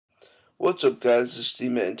What's up guys, this is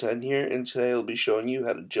Steam10 here, and today I'll be showing you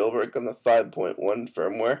how to jailbreak on the 5.1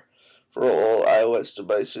 firmware for all iOS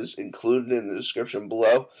devices, included in the description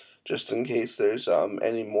below, just in case there's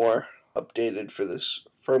any more updated for this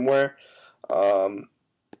firmware.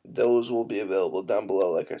 Those will be available down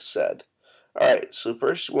below, like I said. Alright, so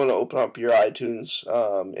first you want to open up your iTunes,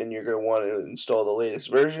 and you're going to want to install the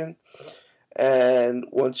latest version. And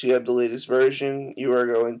once you have the latest version, you are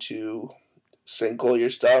going to sync all your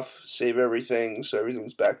stuff, save everything so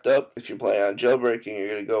everything's backed up. If you're planning on jailbreaking, you're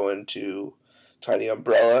going to go into Tiny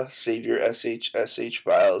Umbrella, save your SH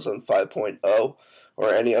files on 5.0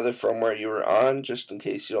 or any other firmware you were on. Just in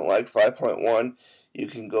case you don't like 5.1, you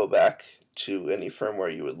can go back to any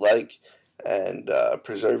firmware you would like and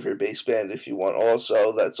preserve your baseband if you want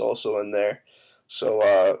also. That's also in there.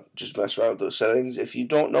 So just mess around with those settings. If you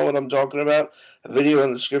don't know what I'm talking about, a video in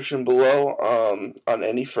the description below on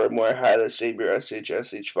any firmware how to save your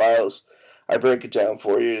SH files. I break it down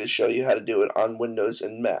for you to show you how to do it on Windows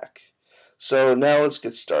and Mac. So now let's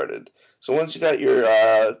get started. So once you got your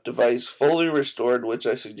device fully restored, which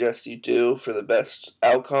I suggest you do for the best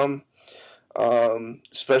outcome,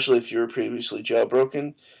 especially if you were previously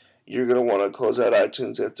jailbroken, you're going to want to close out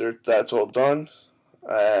iTunes after that's all done,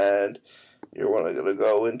 and you're going to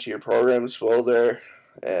go into your programs folder,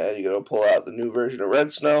 and you're going to pull out the new version of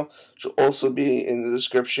Red Snow, which will also be in the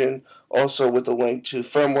description, also with the link to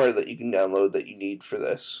firmware that you can download that you need for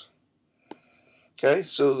this. Okay,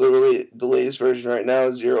 so the latest version right now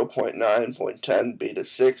is 0.9.10 beta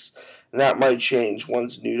 6, and that might change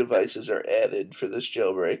once new devices are added for this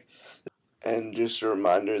jailbreak. And just a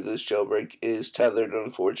reminder, this jailbreak is tethered,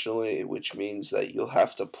 unfortunately, which means that you'll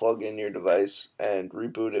have to plug in your device and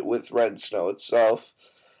reboot it with Red Snow itself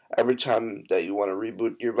every time that you want to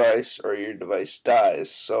reboot your device or your device dies.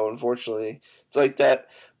 So unfortunately, it's like that,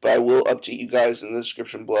 but I will update you guys in the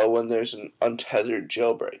description below when there's an untethered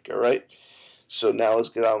jailbreak, alright? So now let's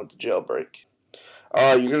get on with the jailbreak.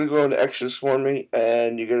 You're going to go into Extras for me,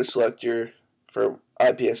 and you're going to select for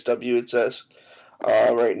IPSW, it says.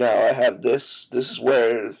 Right now I have this. This is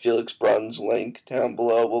where the Felix Bruns link down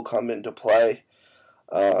below will come into play.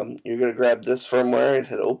 You're going to grab this firmware and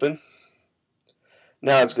hit open.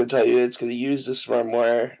 Now it's going to tell you it's going to use this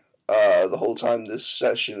firmware the whole time this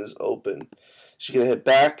session is open. So you're going to hit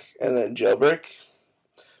back and then jailbreak.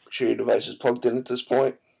 Make sure your device is plugged in at this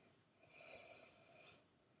point.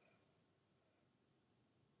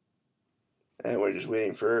 And we're just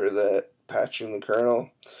waiting for the patching the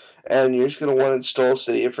kernel. And you're just going to want to install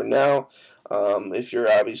Stadia for now. If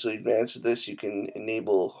you're obviously advanced at this, you can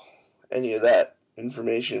enable any of that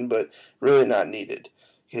information, but really not needed.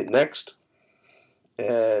 Hit next,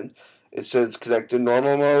 and it says connect to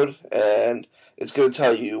normal mode, and it's going to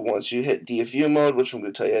tell you once you hit DFU mode, which I'm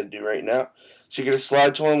going to tell you how to do right now. So you're going to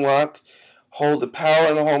slide to unlock, hold the power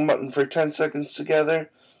and the home button for 10 seconds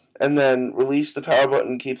together, and then release the power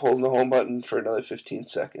button, keep holding the home button for another 15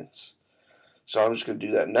 seconds. So I'm just going to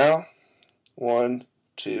do that now. 1,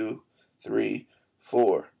 2, 3,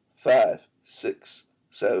 4, 5, 6,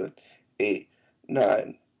 7, 8,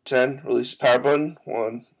 9, 10. Release the power button.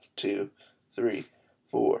 1, 2, 3,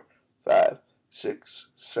 4, 5, 6,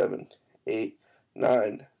 7, 8,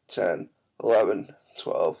 9, 10, 11,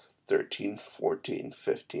 12, 13, 14,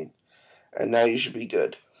 15. And now you should be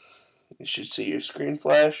good. You should see your screen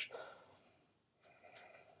flash.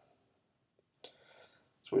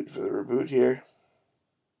 Let's wait for the reboot here.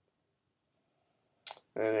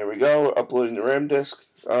 And there we go, we're uploading the RAM disk.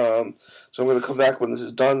 So I'm going to come back when this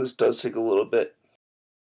is done. This does take a little bit.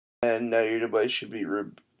 And now your device should be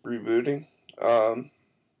rebooting. So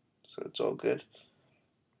it's all good.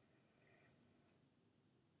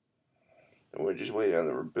 And we're just waiting on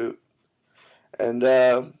the reboot. And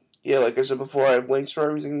yeah, like I said before, I have links for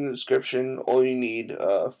everything in the description. All you need,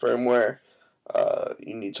 firmware,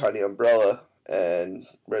 you need Tiny Umbrella, and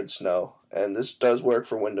Red Snow. And this does work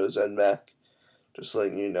for Windows and Mac. Just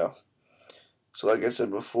letting you know. So like I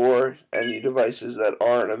said before, any devices that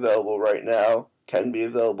aren't available right now can be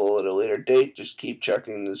available at a later date. Just keep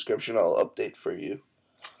checking the description. I'll update for you.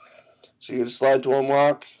 So you're going to slide to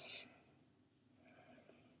unlock.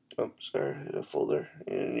 Oh, sorry, hit a folder.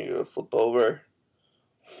 And you're going to flip over.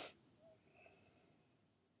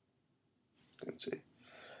 Let's see.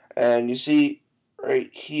 And you see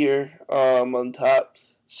right here on top,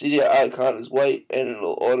 see the icon is white and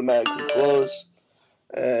it'll automatically close.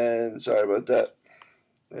 And sorry about that.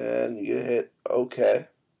 And you can hit OK.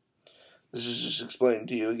 This is just explaining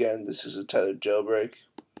to you again, this is a tethered jailbreak.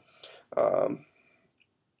 So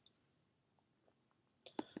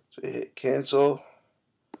you hit cancel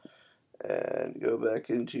and go back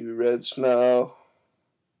into Red Snow.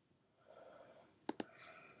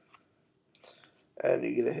 and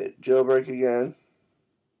you're going to hit jailbreak again.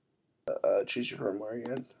 Choose your firmware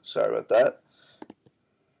again. Sorry about that.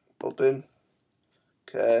 Open.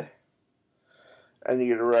 Okay. And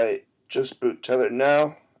you're going to write just boot tethered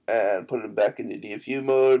now and put it back into DFU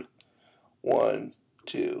mode. 1,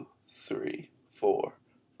 2, 3, 4,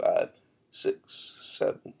 5, 6,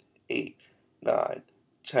 7, 8, 9,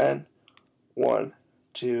 10. 1,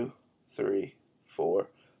 2, 3, 4,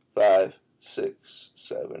 5, 6,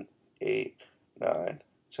 7, 8, 9,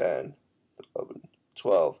 10, 11,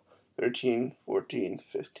 12, 13, 14,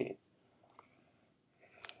 15.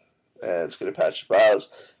 And it's going to patch the files.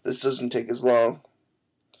 This doesn't take as long.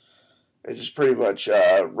 It just pretty much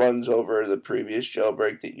runs over the previous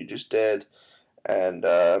jailbreak that you just did and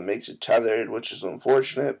makes it tethered, which is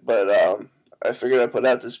unfortunate, but I figured I'd put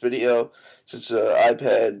out this video since the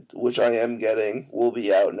iPad, which I am getting, will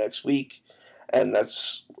be out next week, and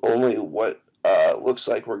that's only what looks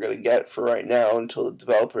like we're going to get for right now until the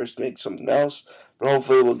developers make something else, but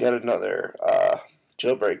hopefully we'll get another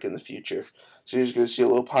jailbreak in the future. So you're just going to see a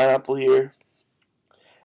little pineapple here,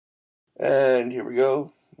 and here we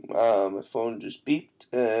go. My phone just beeped,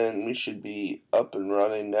 and we should be up and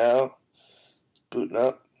running now. Booting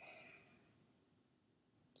up.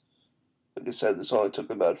 Like I said, this only took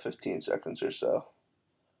about 15 seconds or so.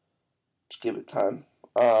 Just give it time.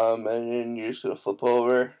 And then you're just going to flip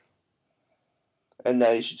over. And now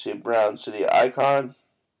you should see a brown city icon.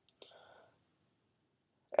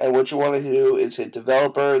 And what you want to do is hit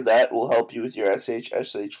developer. That will help you with your SH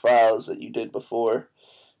files that you did before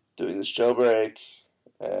doing this jailbreak.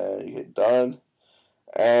 And you hit done.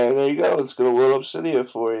 And there you go. It's going to load up Cydia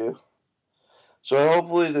for you. So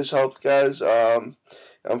hopefully this helped, guys.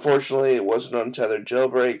 Unfortunately, it wasn't an untethered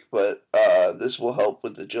jailbreak, but this will help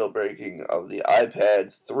with the jailbreaking of the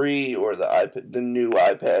iPad 3 or the new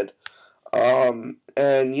iPad.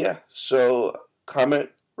 And yeah, so comment,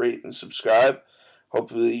 rate, and subscribe.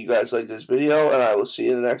 Hopefully you guys like this video, and I will see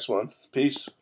you in the next one. Peace.